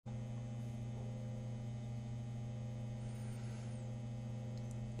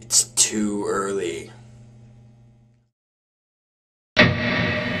too early.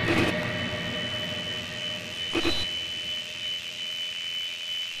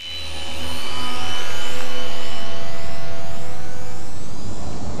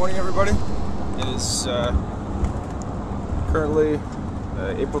 Morning, everybody. It is currently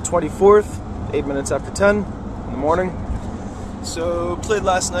April 24th, 8 minutes after 10 in the morning. So played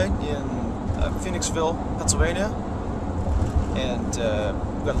last night in Phoenixville, Pennsylvania, and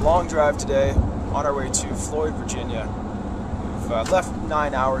we've got a long drive today on our way to Floyd, Virginia. We've left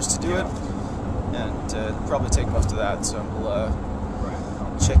 9 hours to do it, and probably take most of that, so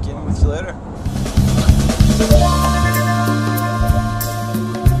we'll check in with you later.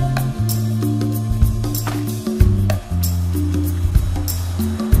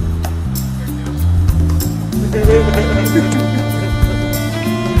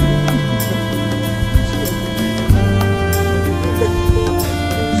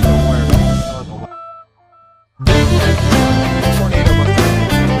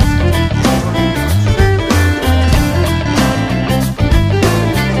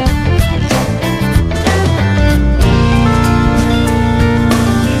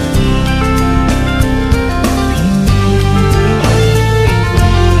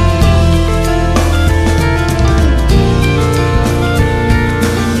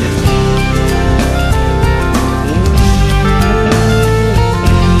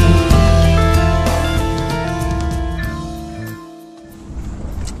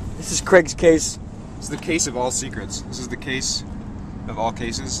 This is Craig's case. This is the case of all secrets. This is the case of all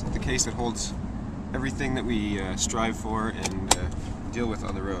cases. The case that holds everything that we strive for and deal with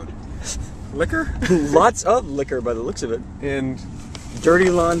on the road. Liquor? Lots of liquor by the looks of it. And dirty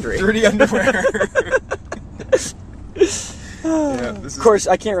laundry. Dirty underwear. Yeah, of course,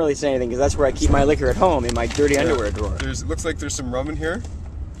 I can't really say anything because that's where I keep my liquor at home, in my dirty underwear drawer. It looks like there's some rum in here.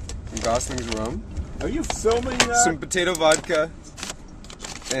 Some Gosling's rum. Are you filming that? Some potato vodka.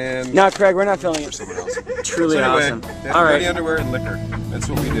 And no, Craig, we're not filming it. For someone else. Truly so anyway, awesome. Yeah, all right. Dirty underwear and liquor. That's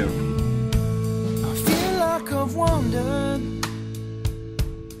what we do. I feel like I've wandered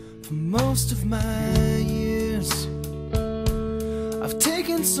for most of my years. I've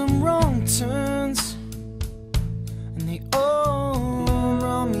taken some wrong turns, and they all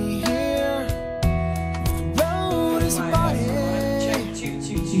brought me here. If the road is a body, check 2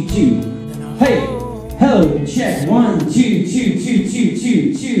 2 2 2. Hey. Hello, check 1 2 2 2 2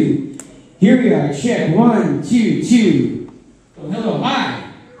 2 2. Here we are, check 1 2 2. Oh, hello,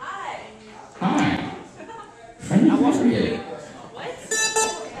 hi. Hi. Hi. Friendly fire.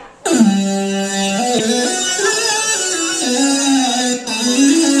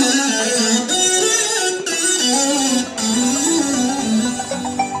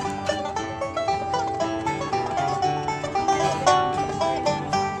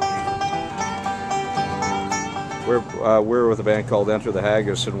 We're with a band called Enter the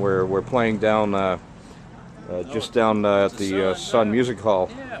Haggis, and we're playing down just down at the Sun Music Hall.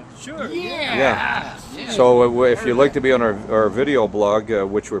 Yeah, sure. Yeah. So if you'd like to be on our video blog,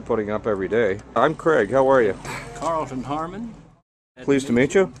 which we're putting up every day, I'm Craig. How are you? Carlton Harmon. Pleased to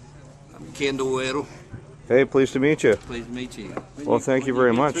meet you. I'm Kendall Weddle. Hey, pleased to meet you. Pleased to meet you. Well, thank you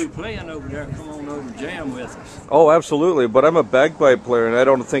very much. When you get through playing over there, come on over and jam with us. Oh, absolutely. But I'm a bagpipe player, and I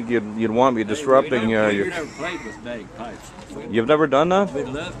don't think you'd want me disrupting your... You've never played with bagpipes. You've never done that? We'd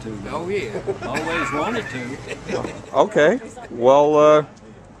love to. Oh, yeah. Always wanted to. Okay. Well,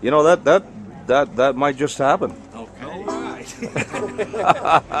 you know, that might just happen. Okay. All right.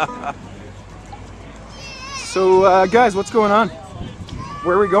 So, guys, what's going on?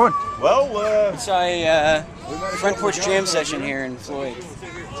 Where are we going? Well, It's a front porch jam session here in Floyd.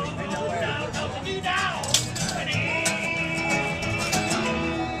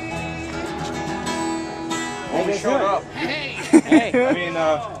 we showed up. Hey, Hey. I mean,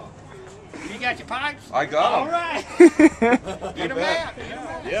 you got your pipes? I got All them. right. Get them out.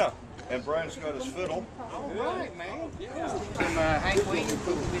 Yeah. And Brian's got his fiddle. All right, man. Some Hank Williams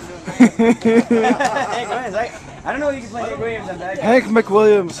folks been doing Hank Williams. I don't know if you can play Hank Williams on that. Hank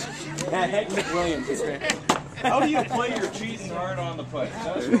McWilliams. Yeah, Hank McWilliams. That's right. How do you play your cheating hard on the pipe?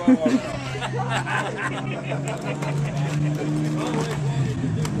 That's what I want to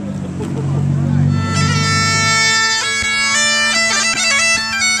know.